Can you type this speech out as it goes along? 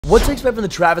What to expect from the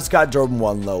Travis Scott Jordan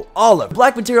 1 Low? Olive.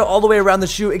 Black material all the way around the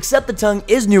shoe, except the tongue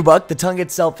is nubuck. The tongue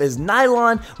itself is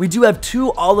nylon. We do have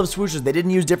 2 olive swooshes. They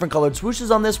didn't use different colored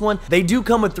swooshes on this one. They do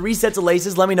come with 3 sets of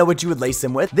laces. Let me know what you would lace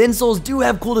them with. The insoles do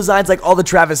have cool designs like all the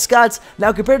Travis Scotts.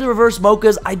 Now, compared to reverse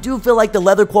mochas, I do feel like the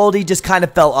leather quality just kind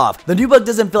of fell off. The nubuck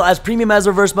doesn't feel as premium as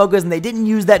reverse mochas, and they didn't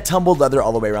use that tumbled leather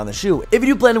all the way around the shoe. If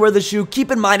you do plan to wear the shoe,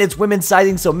 keep in mind it's women's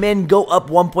sizing, so men go up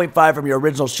 1.5 from your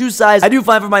original shoe size. I do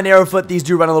find for my narrow foot, these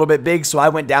do run a little bit big, so I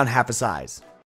went down half a size.